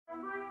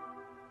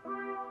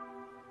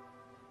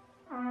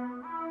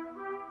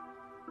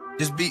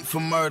This beat for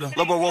murder.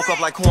 Lil' bro woke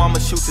up like who I'ma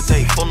shoot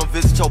today. Phone him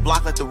visit your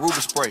block like the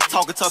Ruger spray.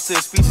 Talking tough to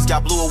his features,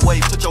 got blew away.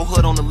 Put your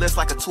hood on the list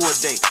like a tour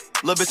date.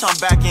 Lil' bitch, I'm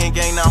back in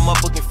gang, now I'm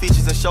up booking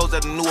features and shows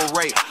at a newer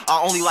rate.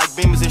 I only like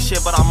beamers and shit,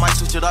 but I might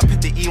switch it up,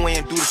 hit the E-way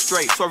and do the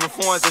straight. Swerving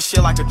foreigns and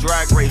shit like a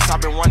drag race. I've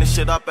been running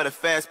shit up at a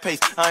fast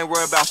pace. I ain't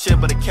worried about shit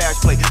but a cash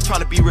play.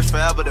 Trying to be rich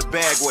forever the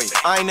bag way.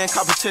 I ain't in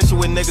competition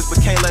with niggas,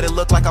 but can't let it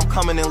look like I'm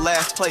coming in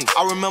last place.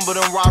 I remember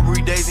them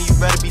robbery days and you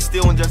better be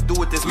still and just do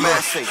what this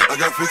man say. I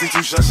got 52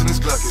 shots in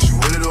this Glock, is you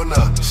with it or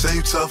not? Say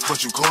you tough,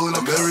 but you cool and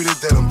I'm buried in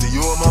denim. Do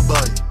you on my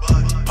body?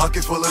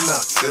 Pocket full of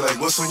knots, they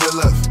like what's on your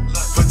left?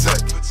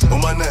 Protect,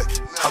 on my neck,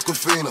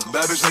 Aquafina,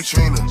 bad bitch like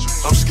Trina.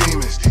 I'm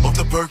scheming, off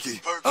the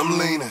perky, I'm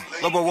leaning.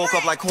 Lil' bro woke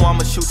up like who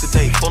I'ma shoot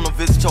today. Phone him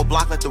visit your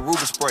block like the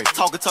Ruger spray.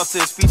 Talking tough to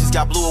his features,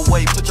 got blew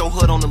away. Put your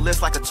hood on the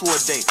list like a tour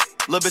date.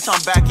 Lil' bitch, I'm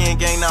back in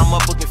gang, now I'm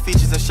up booking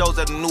features and shows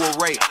at a newer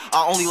rate.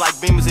 I only like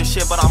beamers and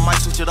shit, but I might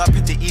switch it up,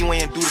 hit the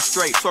E-way and do the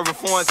straight. Swerving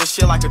foreigns and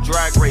shit like a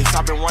drag race.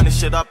 I've been running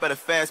shit up at a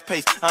fast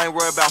pace. I ain't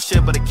worried about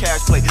shit but a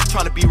cash play.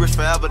 Trying to be rich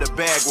forever the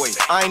bag way.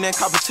 I ain't in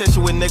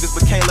competition with niggas,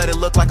 but can't let it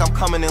look like I'm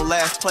coming in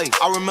last place.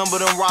 I remember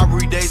them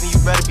robbery days and you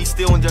better be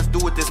still and just do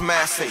what this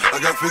man say. I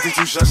got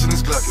 52 shots in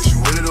this Glock, is you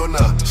with it or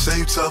not? Say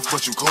you tough,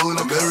 but you cool and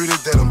I'm buried in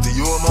denim. Do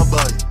you on my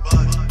body?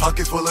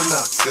 Pocket full of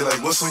knots, they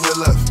like what's on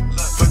your left?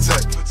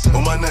 Protect,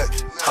 on my neck,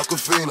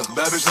 Aquafina,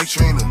 bad bitch like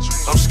Trina.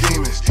 I'm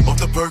scheming, off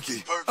the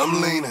perky,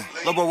 I'm leaning.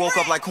 Lil' bro woke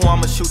up like who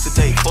I'ma shoot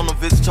today. Phone him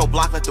visit your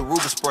block like the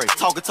Ruger spray.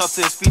 Talking tough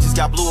to his features,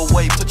 got blew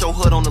away. Put your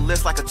hood on the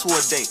list like a tour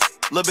date.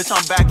 Lil' bitch,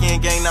 I'm back in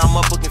gang, now I'm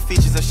up booking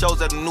features and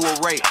shows at a newer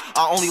rate.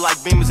 I only like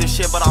beamers and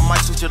shit, but I might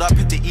switch it up,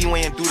 hit the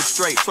E-way and do the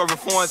straight. Swerving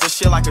foreigns and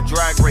shit like a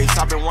drag race.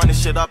 I've been running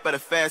shit up at a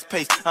fast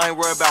pace. I ain't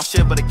worried about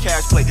shit but a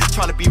cash play.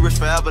 Trying to be rich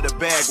forever the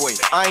bag way.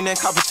 I ain't in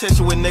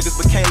competition with niggas,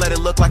 but can't let it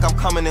look like I'm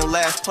coming in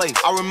last place.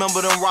 I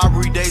remember them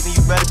robbery days and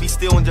you better be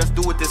still and just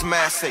do what this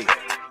man say.